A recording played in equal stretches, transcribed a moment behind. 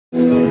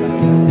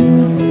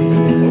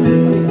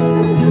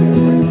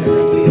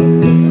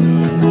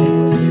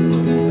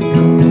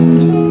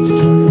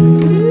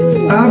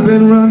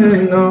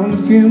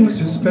perfumes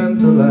just spent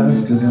the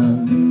last of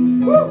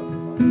them.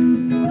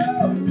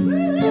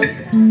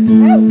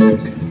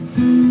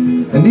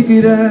 And if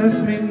you'd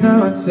ask me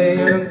now, I'd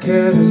say I don't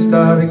care to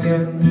start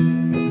again.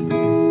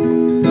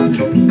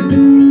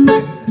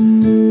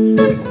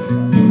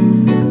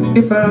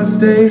 If I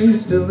stay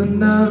still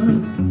enough,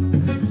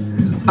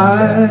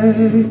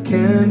 I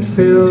can't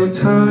feel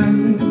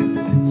time.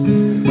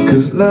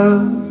 'Cause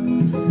love,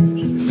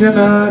 if you're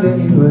not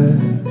anywhere,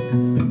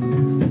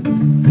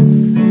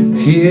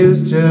 here's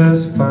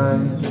just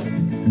fine.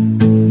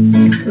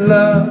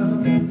 Love,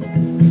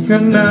 if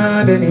you're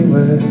not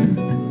anywhere,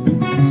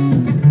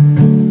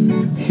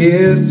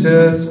 here's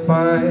just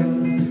fine.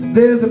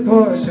 There's a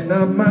portion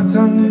of my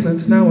tongue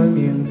that's now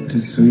immune to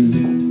sweet.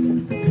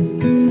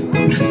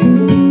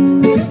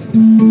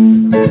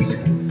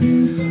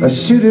 I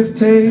should have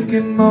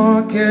taken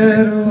more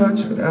care to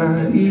watch what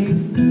I eat.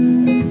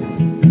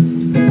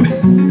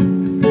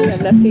 I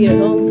left you at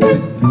home.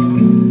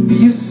 Do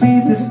you see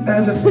this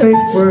as a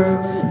fake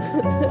world?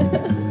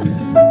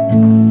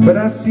 But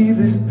I see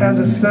this as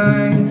a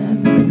sign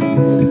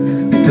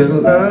that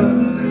love,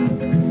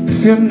 if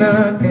you're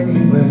not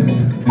anywhere,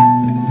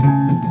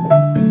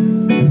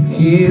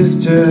 he's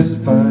just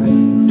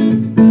fine.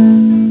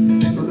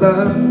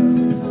 Love,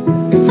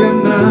 if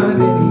you're not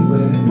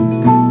anywhere,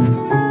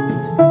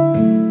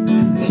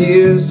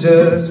 he's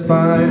just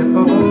fine.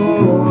 Oh,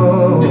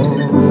 oh,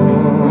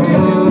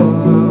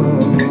 oh,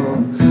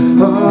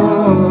 oh.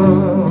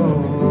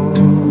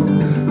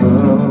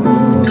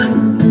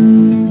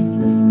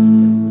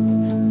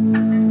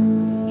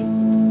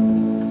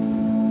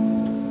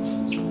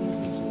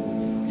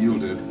 You'll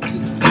do.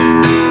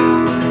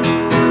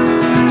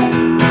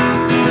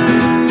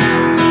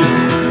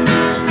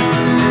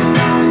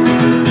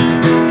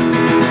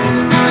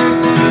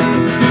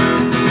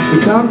 The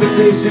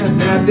conversation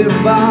at this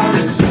bar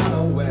is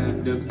shallow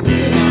and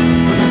obscene.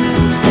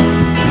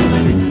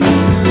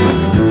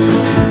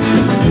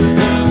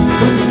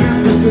 But the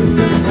emphasis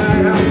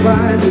tonight I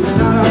find is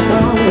not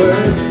upon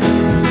words.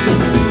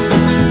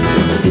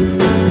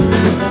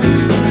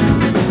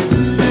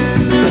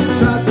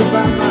 Try to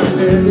find my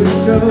standard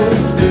show,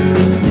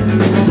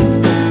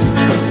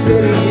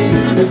 steadying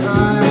the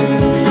time.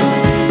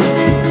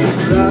 This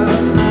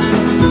love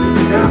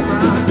is not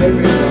my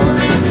everyone.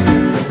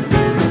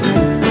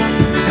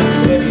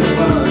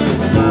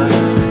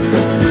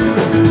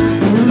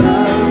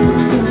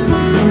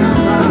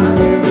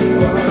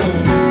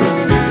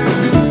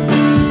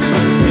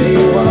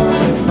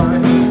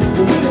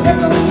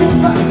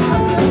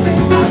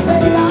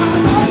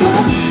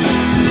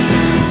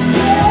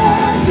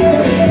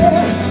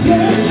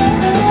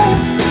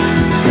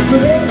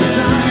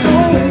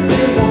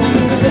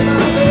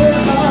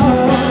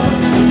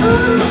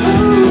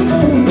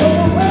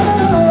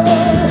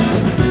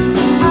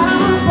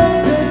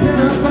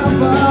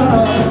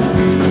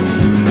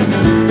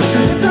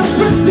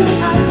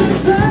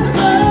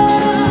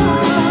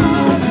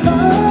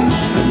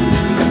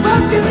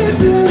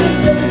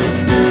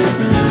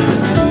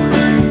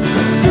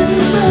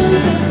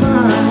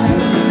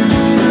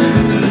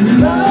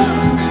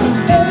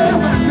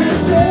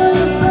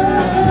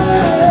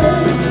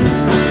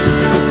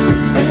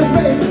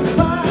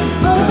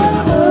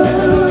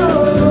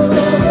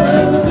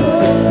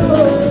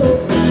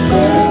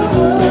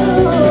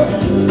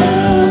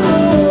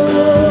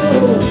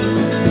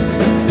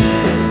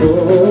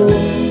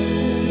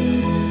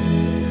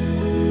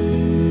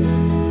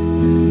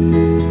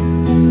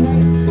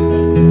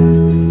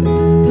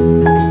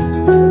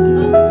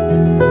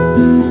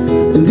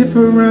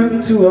 Indifferent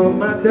to all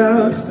my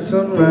doubts, the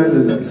sun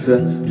rises and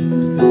sets.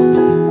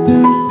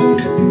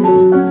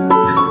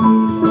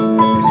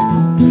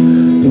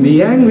 And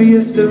the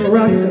angriest of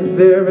rocks in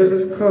there is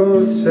as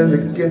close as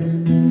it gets.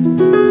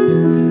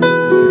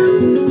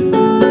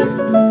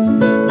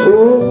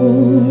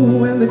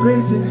 Oh, and the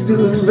grace it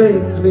still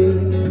invades me.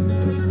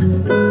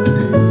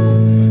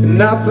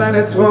 And our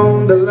planets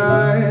won't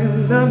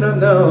align, no, no,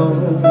 no.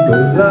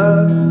 But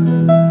love,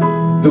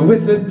 though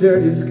it's a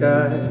dirty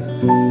sky,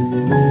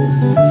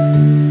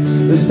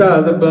 the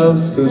stars above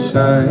still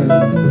shine.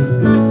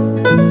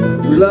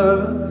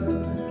 Love,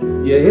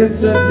 yeah,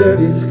 it's a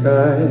dirty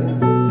sky,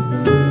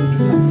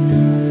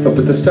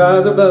 but the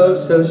stars above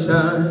still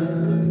shine.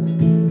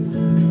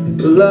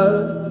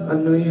 Love, I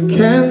know you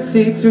can't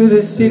see through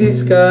the city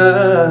sky,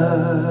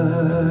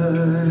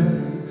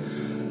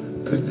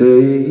 but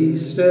they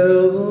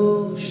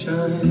still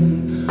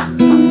shine.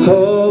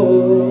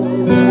 Oh,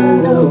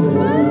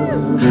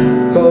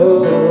 oh,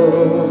 oh.